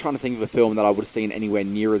 I was trying to think of a film that I would have seen anywhere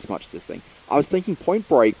near as much as this thing. I was thinking Point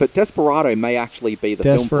Break, but Desperado may actually be the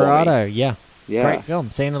film for me. Desperado, yeah. Yeah. Great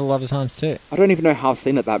film. Seen it a lot of times too. I don't even know how I've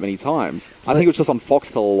seen it that many times. I think it was just on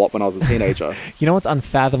Foxtel a lot when I was a teenager. You know what's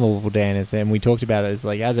unfathomable, Dan, is, and we talked about it, is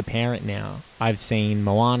as a parent now, I've seen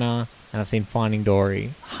Moana and I've seen Finding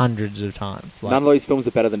Dory hundreds of times. None of those films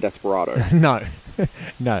are better than Desperado. No.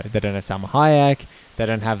 No, they don't have Salma Hayek. They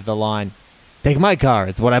don't have the line, "Take my car,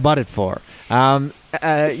 it's what I bought it for." That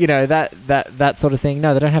sort of thing.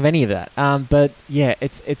 No, they don't have any of that. But yeah,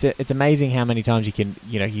 it's amazing how many times you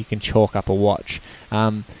can chalk up a watch.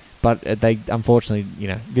 But they unfortunately,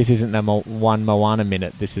 this isn't one Moana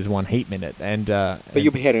minute. This is one Heat minute. But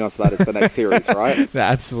you'll be heading on to that as the next series, right? No,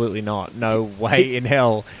 absolutely not. No way in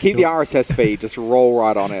hell. Keep the RSS feed. Just roll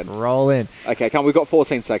right on in. Roll in. Okay, we've got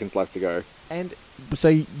 14 seconds left to go. And so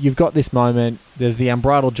you've got this moment. There's the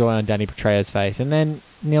unbridled joy on Danny Trejo's face, and then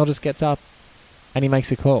Neil just gets up and he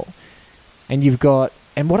makes a call. And you've got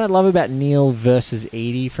And what I love about Neil versus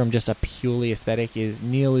Edie from just a purely aesthetic is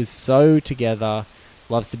Neil is so together,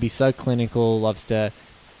 loves to be so clinical, loves to,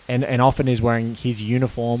 and often is wearing his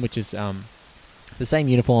uniform, which is the same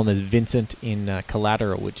uniform as Vincent in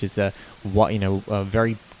Collateral, which is a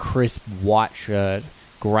very crisp white shirt,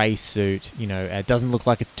 grey suit. It doesn't look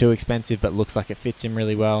like it's too expensive, but looks like it fits him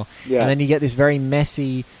really well. Yeah. And then you get this very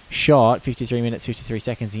messy shot, 53 minutes, 53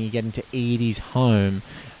 seconds, and you get into Edie's home.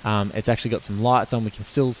 It's actually got some lights on. We can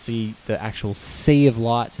still see the actual sea of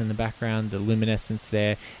lights in the background, the luminescence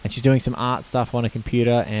there. And she's doing some art stuff on a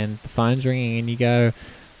computer, and the phone's ringing, and you go,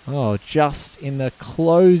 oh, just in the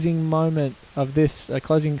closing moment of this,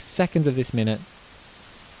 closing seconds of this minute,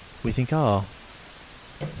 we think, oh,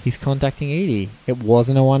 he's contacting Edie. It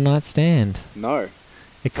wasn't a one-night stand. No.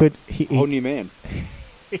 Whole new man.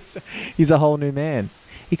 He's a whole new man.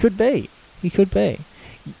 He could be.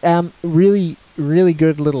 Really, really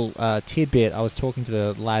good little tidbit. I was talking to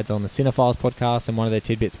the lads on the Cinephiles podcast, and one of their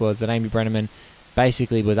tidbits was that Amy Brenneman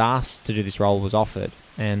basically was asked to do this role, was offered,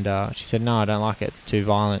 and she said, no, I don't like it. It's too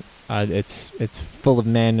violent. It's full of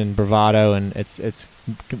men and bravado, and it's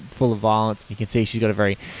full of violence. You can see she's got a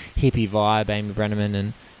very hippie vibe, Amy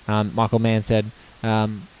Brenneman, and Michael Mann said,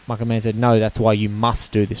 no, that's why you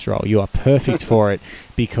must do this role. You are perfect for it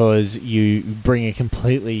because you bring a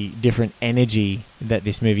completely different energy that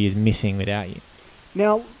this movie is missing without you.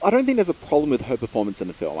 Now, I don't think there's a problem with her performance in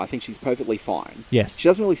the film. I think she's perfectly fine. Yes. She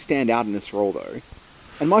doesn't really stand out in this role, though.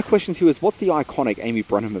 And my question to you is, what's the iconic Amy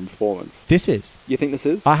Brenneman performance? This is. You think this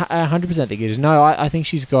is? I 100% think it is. No, I think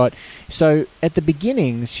she's got... So, at the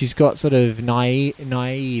beginnings, she's got sort of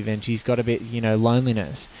naive and she's got a bit,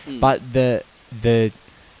 loneliness. But the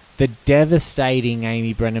devastating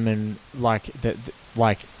Amy Brenneman,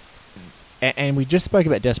 and we just spoke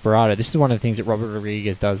about Desperado. This is one of the things that Robert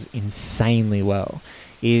Rodriguez does insanely well,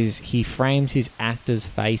 is he frames his actors'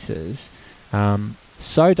 faces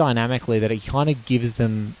so dynamically that he kind of gives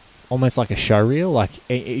them almost like a showreel. Like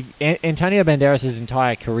Antonio Banderas'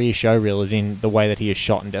 entire career showreel is in the way that he is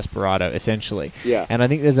shot in Desperado, essentially. Yeah. And I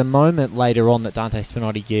think there's a moment later on that Dante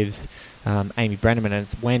Spinotti gives Amy Brenneman,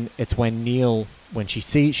 and it's when Neil, when she's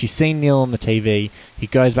seen Neil on the TV, he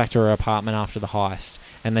goes back to her apartment after the heist,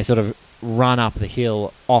 and they sort of run up the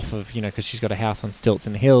hill off of, because she's got a house on stilts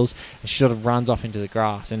in the hills, and she sort of runs off into the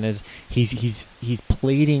grass, and he's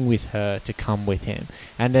pleading with her to come with him,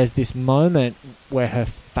 and there's this moment where her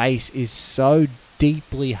face is so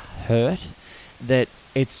deeply hurt that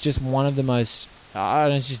it's just one of the most,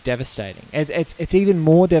 it's just devastating. It's even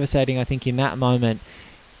more devastating, I think, in that moment,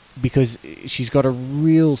 because she's got a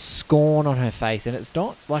real scorn on her face, and it's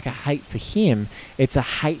not like a hate for him, it's a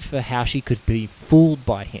hate for how she could be fooled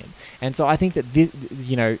by him. And so I think that this,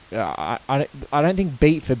 I don't think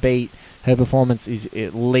beat for beat her performance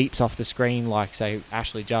it leaps off the screen like, say,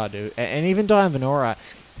 Ashley Judd, and even Diane Venora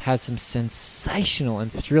has some sensational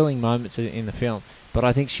and thrilling moments in the film. But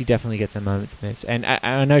I think she definitely gets her moments in this. And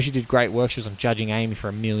I know she did great work. She was on Judging Amy for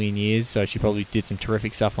a million years, so she probably did some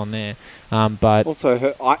terrific stuff on there. But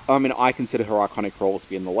also, I consider her iconic role to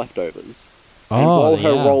be in The Leftovers. And while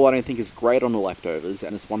her role, I don't think, is great on The Leftovers,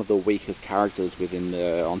 and it's one of the weakest characters within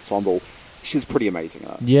the ensemble, she's pretty amazing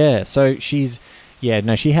at it. Yeah, so she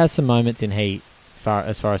has some moments in Heat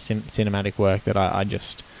as far as cinematic work that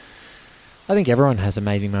I think everyone has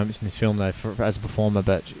amazing moments in this film, though, as a performer,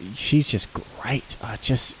 but she's just great.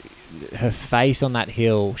 Her face on that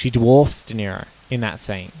hill, she dwarfs De Niro in that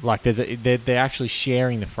scene. Like, they're actually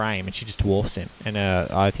sharing the frame, and she just dwarfs him. And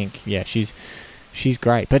I think, she's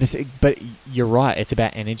great. But you're right, it's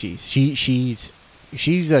about energy. She's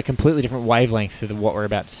a completely different wavelength to what we're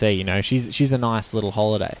about to see. She's the nice little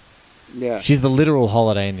holiday. Yeah. She's the literal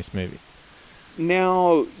holiday in this movie.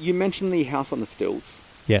 Now, you mentioned the house on the stilts.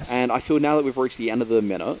 Yes. And I feel now that we've reached the end of the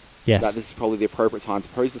minute, that this is probably the appropriate time to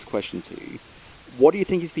pose this question to you. What do you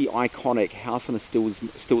think is the iconic house on a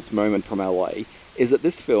stilts moment from LA? Is it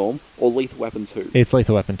this film or Lethal Weapon 2? It's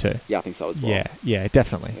Lethal Weapon 2. Yeah, I think so as well. Yeah,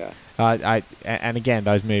 definitely. Yeah. And again,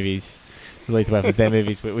 those movies, Lethal Weapons, they're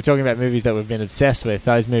movies. We're talking about movies that we've been obsessed with.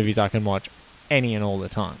 Those movies I can watch any and all the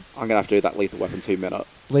time. I'm going to have to do that Lethal Weapon 2 minute.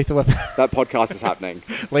 Lethal Weapon. That podcast is happening.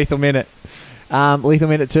 Lethal Minute. Lethal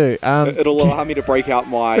Minute 2. It'll allow me to break out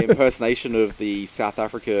my impersonation of the South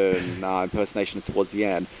African impersonation towards the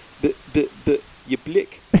end. You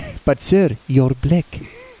blick. But sir, you're black.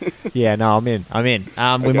 Yeah, no, I'm in.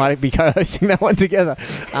 Okay. We might be co-hosting that one together.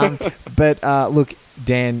 But look,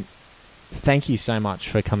 Dan, thank you so much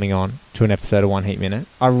for coming on to an episode of One Heat Minute.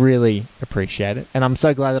 I really appreciate it. And I'm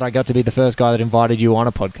so glad that I got to be the first guy that invited you on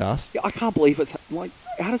a podcast. Yeah, I can't believe it's like,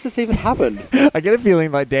 how does this even happen? I get a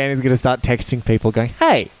feeling like Dan is going to start texting people going,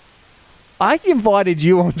 hey, I invited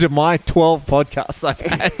you onto my 12 podcasts I've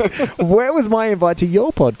had. Where was my invite to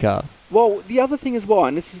your podcast? Well, the other thing as well,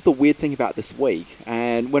 and this is the weird thing about this week,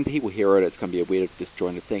 and when people hear it, it's going to be a weird,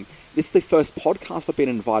 disjointed thing. This is the first podcast I've been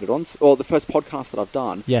invited on to, or the first podcast that I've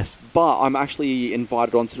done. Yes. But I'm actually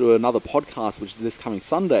invited on to do another podcast, which is this coming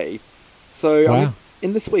Sunday. So, Wow. I mean,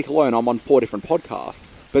 in this week alone, I'm on 4 different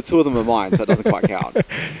podcasts, but 2 of them are mine, so it doesn't quite count.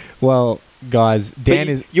 Well, guys, Dan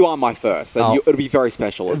But is... you are my first, and Oh. it'll be very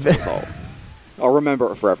special as a result. I'll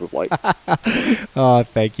remember it forever, Blake. Oh,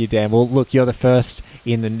 thank you, Dan. Well, look, you're the first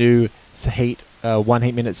in the new Heat 1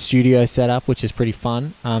 Heat Minute studio setup, which is pretty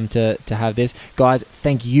fun to have this. Guys,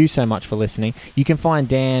 thank you so much for listening. You can find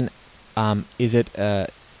Dan, the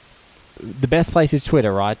best place is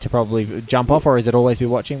Twitter, right, to probably jump off, or is it always be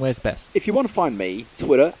watching? Where's best? If you want to find me,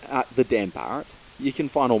 Twitter, at the Dan Barrett. You can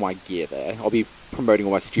find all my gear there. I'll be promoting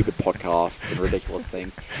all my stupid podcasts and ridiculous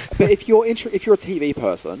things. But if you're a TV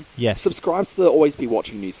person, Yes. subscribe to the Always Be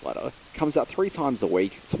Watching newsletter. Comes out 3 times a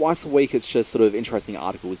week. Twice a week, it's just sort of interesting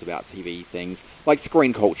articles about TV things, like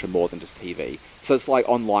screen culture more than just TV. So it's like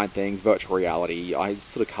online things, virtual reality. I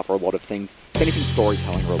sort of cover a lot of things. It's anything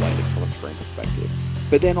storytelling related from a screen perspective.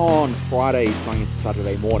 But then on Fridays, going into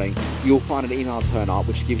Saturday morning, you'll find an email turn up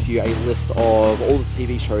which gives you a list of all the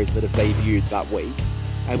TV shows that have debuted that week,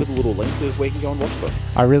 and with a little link of where you can go and watch them.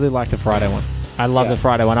 I really like the Friday one. I love Yeah. the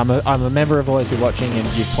Friday one. I'm a member of Always Be Watching, and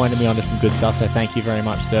you've pointed me onto some good stuff, so thank you very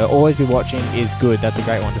much, sir. Always Be Watching is good. That's a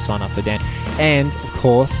great one to sign up for, Dan. And, of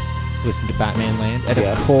course, listen to Batman Land. And,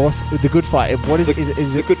 Yeah. of course, The Good Fight. What is The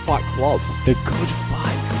it? Good Fight Club. The Good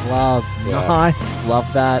Fight Club. Yeah. Nice.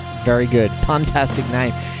 Love that. Very good. Puntastic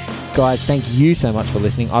name. Guys, thank you so much for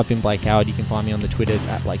listening. I've been Blake Howard. You can find me on the Twitters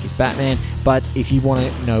at Blakey'sBatman. But if you want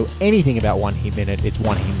to know anything about One Heat Minute, it's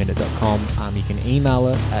oneheatminute.com. You can email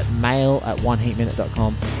us at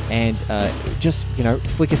mail@oneheatminute.com, and just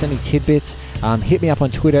flick us any tidbits. Hit me up on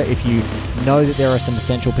Twitter if you know that there are some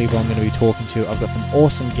essential people I'm going to be talking to. I've got some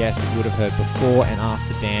awesome guests that you would have heard before and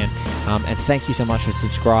after Dan. And thank you so much for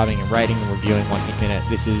subscribing and rating and reviewing One Heat Minute.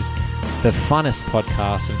 This is the funnest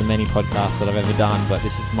podcast of the many podcasts that I've ever done, but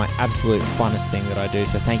this is my absolute funnest thing that I do.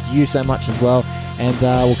 So thank you so much as well, and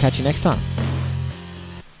we'll catch you next time.